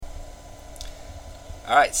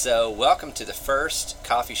All right, so welcome to the first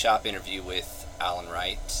coffee shop interview with Alan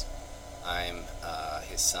Wright. I'm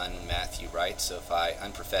his son, Matthew Wright, so if I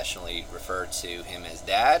unprofessionally refer to him as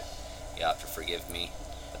Dad, you'll have to forgive me,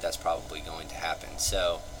 but that's probably going to happen.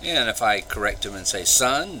 And if I correct him and say,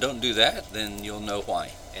 son, don't do that, then you'll know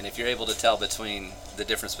why. And if you're able to tell between the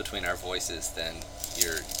difference between our voices, then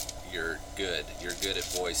you're good. You're good at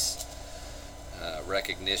voice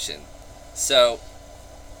recognition. So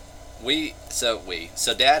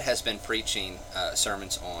Dad has been preaching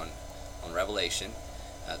sermons on Revelation,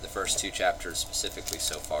 the first two chapters specifically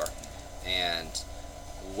so far. And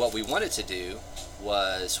what we wanted to do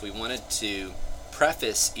was we wanted to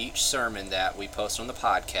preface each sermon that we post on the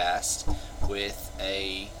podcast with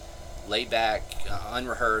a laid-back,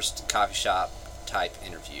 unrehearsed coffee shop type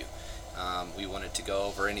interview. We wanted to go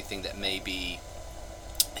over anything that maybe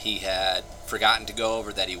he had forgotten to go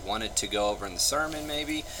over that he wanted to go over in the sermon,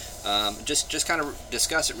 maybe. Just kind of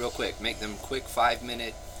discuss it real quick. Make them quick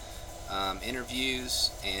 5-minute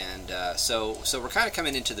interviews. And so we're kind of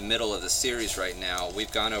coming into the middle of the series right now.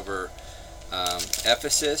 We've gone over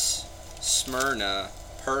Ephesus, Smyrna,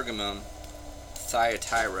 Pergamum,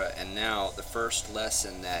 Thyatira, and now the first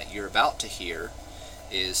lesson that you're about to hear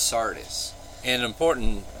is Sardis. And an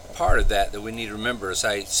important part of that we need to remember is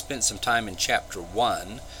I spent some time in chapter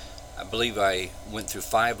 1. I believe I went through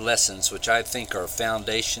 5 lessons, which I think are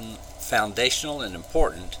foundational and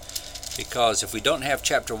important, because if we don't have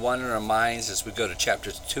chapter 1 in our minds as we go to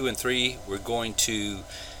chapters 2 and 3, we're going to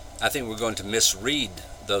misread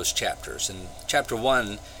those chapters. And chapter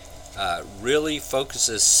 1 really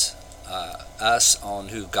focuses us on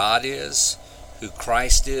who God is, who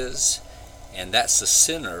Christ is, and that's the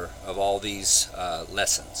center of all these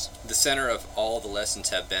lessons. The center of all the lessons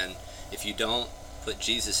have been, if you don't put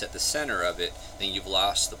Jesus at the center of it, then you've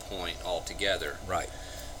lost the point altogether. Right.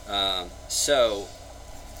 So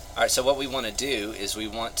what we want to do is we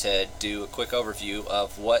want to do a quick overview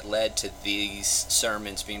of what led to these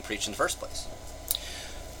sermons being preached in the first place.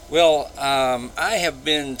 Well, I have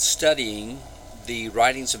been studying the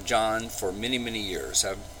writings of John for many, many years.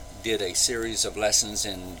 I did a series of lessons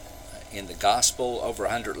in the Gospel, over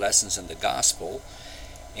 100 lessons in the Gospel,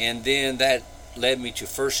 and then that led me to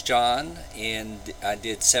 1 John, and I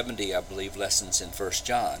did 70, I believe, lessons in 1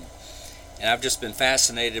 John. And I've just been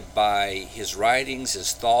fascinated by his writings,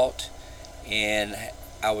 his thought, and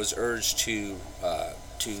I was urged to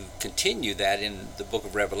continue that in the book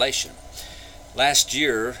of Revelation. Last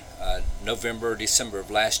year, November, December of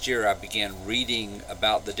last year, I began reading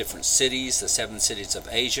about the different cities, the 7 cities of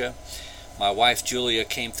Asia. My wife Julia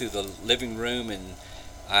came through the living room, and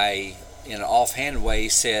I, in an offhand way,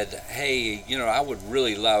 said, hey, I would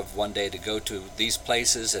really love one day to go to these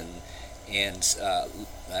places and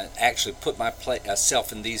actually put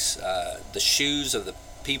myself in the shoes of the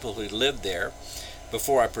people who lived there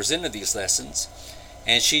before I presented these lessons.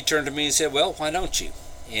 And she turned to me and said, well, why don't you?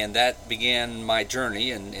 And that began my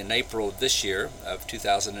journey. In April of this year, of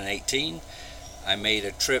 2018, I made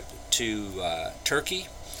a trip to Turkey.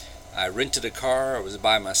 I rented a car, I was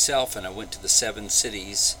by myself, and I went to the 7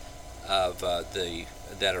 cities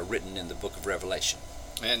that are written in the book of Revelation.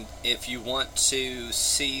 And if you want to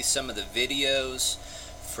see some of the videos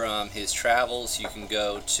from his travels, you can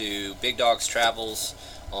go to Big Dog's Travels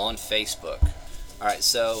on Facebook. All right,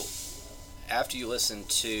 so after you listen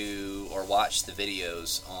to or watch the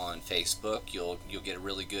videos on Facebook, you'll get a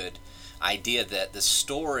really good idea that the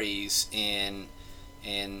stories in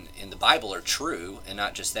the Bible are true, and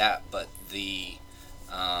not just that, but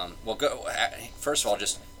first of all,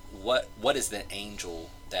 just what is the angel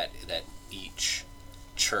that each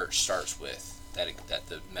church starts with, that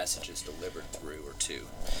the message is delivered through or to?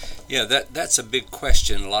 Yeah, that's a big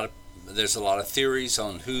question. There's a lot of theories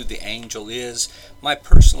on who the angel is. My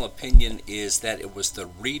personal opinion is that it was the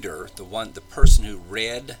reader, the person who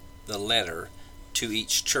read the letter to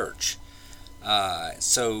each church.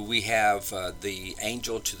 So we have the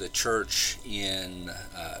angel to the church in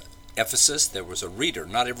Ephesus. There was a reader.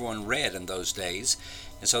 Not everyone read in those days,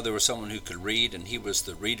 and so there was someone who could read, and he was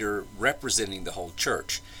the reader representing the whole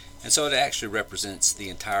church. And so it actually represents the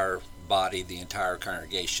entire body, the entire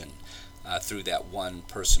congregation, through that one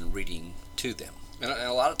person reading to them. And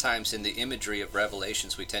a lot of times in the imagery of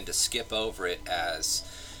Revelations, we tend to skip over it as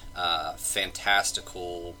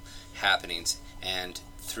fantastical happenings. And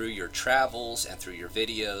through your travels and through your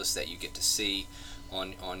videos that you get to see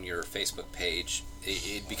on your Facebook page,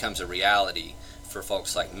 it becomes a reality for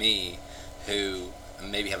folks like me who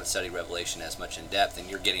maybe haven't studied Revelation as much in depth, and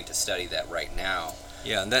you're getting to study that right now.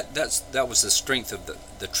 Yeah, and that was the strength of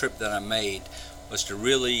the trip that I made, was to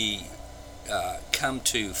really come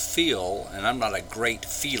to feel, and I'm not a great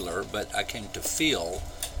feeler, but I came to feel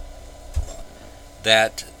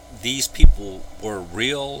that these people were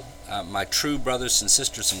real, my true brothers and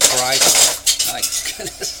sisters in Christ. My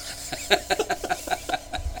goodness.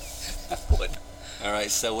 All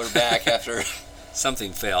right, so we're back after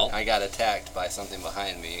something fell. I got attacked by something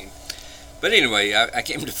behind me. But anyway, I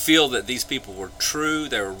came to feel that these people were true,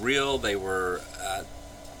 they were real, they were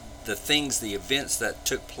the things, the events that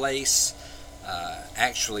took place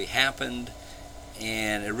actually happened,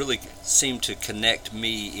 and it really seemed to connect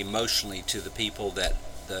me emotionally to the people that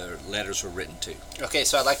the letters were written to. Okay,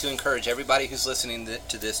 so I'd like to encourage everybody who's listening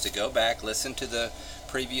to this to go back, listen to the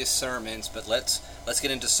previous sermons, but let's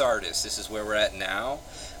get into Sardis. This is where we're at now.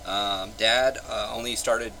 Dad only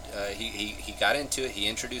started, he got into it, he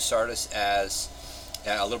introduced Sardis as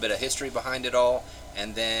a little bit of history behind it all,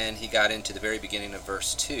 and then he got into the very beginning of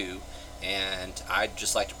verse 2, and I'd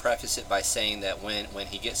just like to preface it by saying that when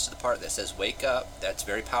he gets to the part that says wake up, that's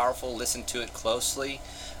very powerful. Listen to it closely.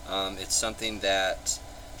 It's something that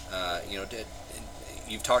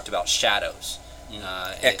you've talked about shadows.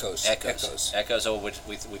 Echoes. Oh,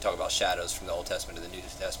 we talk about shadows from the Old Testament to the New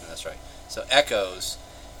Testament. That's right. So echoes,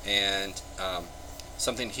 and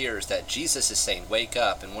something here is that Jesus is saying, "Wake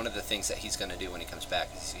up!" And one of the things that he's going to do when he comes back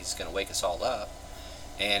is he's going to wake us all up,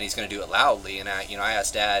 and he's going to do it loudly. And I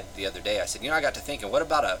asked Dad the other day. I said, I got to thinking, what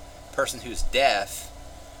about a person who's deaf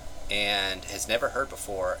and has never heard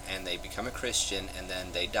before, and they become a Christian, and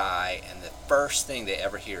then they die, and the first thing they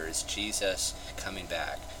ever hear is Jesus coming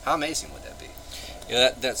back? How amazing would that be?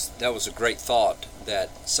 Yeah, that was a great thought, that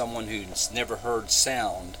someone who's never heard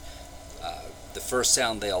sound, the first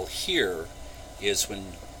sound they'll hear is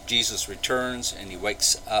when Jesus returns and he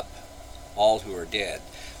wakes up all who are dead.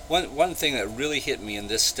 One thing that really hit me in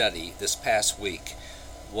this study this past week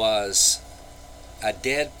was a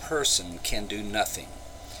dead person can do nothing.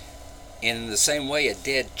 And in the same way, a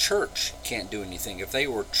dead church can't do anything. If they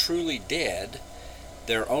were truly dead,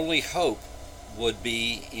 their only hope would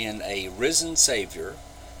be in a risen Savior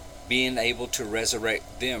being able to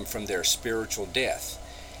resurrect them from their spiritual death.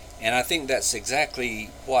 And I think that's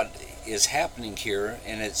exactly what is happening here,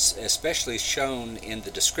 and it's especially shown in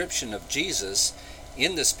the description of Jesus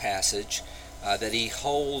in this passage, that he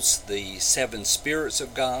holds the 7 spirits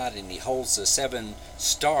of God and he holds the 7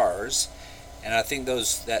 stars. And I think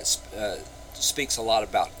that speaks a lot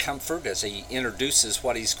about comfort as he introduces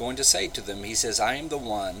what he's going to say to them. He says, I am the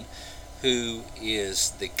one who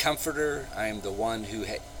is the comforter. I am the one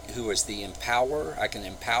who is the empower. I can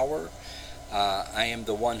empower. I am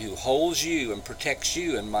the one who holds you and protects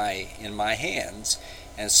you in my hands.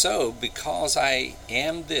 And so, because I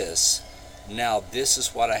am this, now this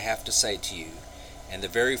is what I have to say to you. And the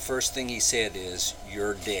very first thing he said is,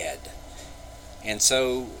 you're dead. And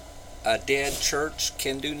so, a dead church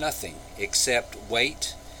can do nothing except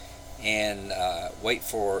wait and wait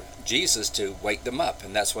for Jesus to wake them up.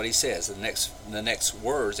 And that's what he says. The next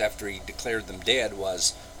words after he declared them dead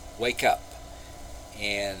was, wake up.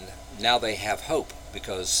 And now they have hope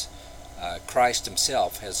because Christ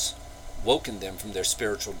himself has woken them from their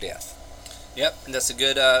spiritual death. Yep, and that's a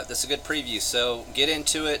good preview. So get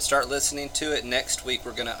into it, start listening to it. Next week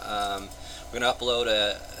we're gonna upload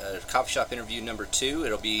a coffee shop interview number 2.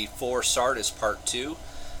 It'll be for Sardis part 2.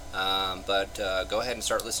 But go ahead and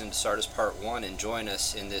start listening to Sardis part 1 and join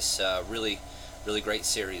us in this really great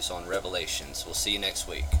series on Revelations. We'll see you next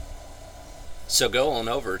week. So go on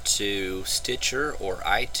over to Stitcher or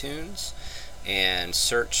iTunes and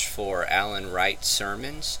search for Alan Wright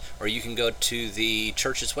Sermons, or you can go to the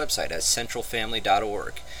church's website at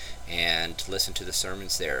centralfamily.org and listen to the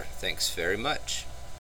sermons there. Thanks very much.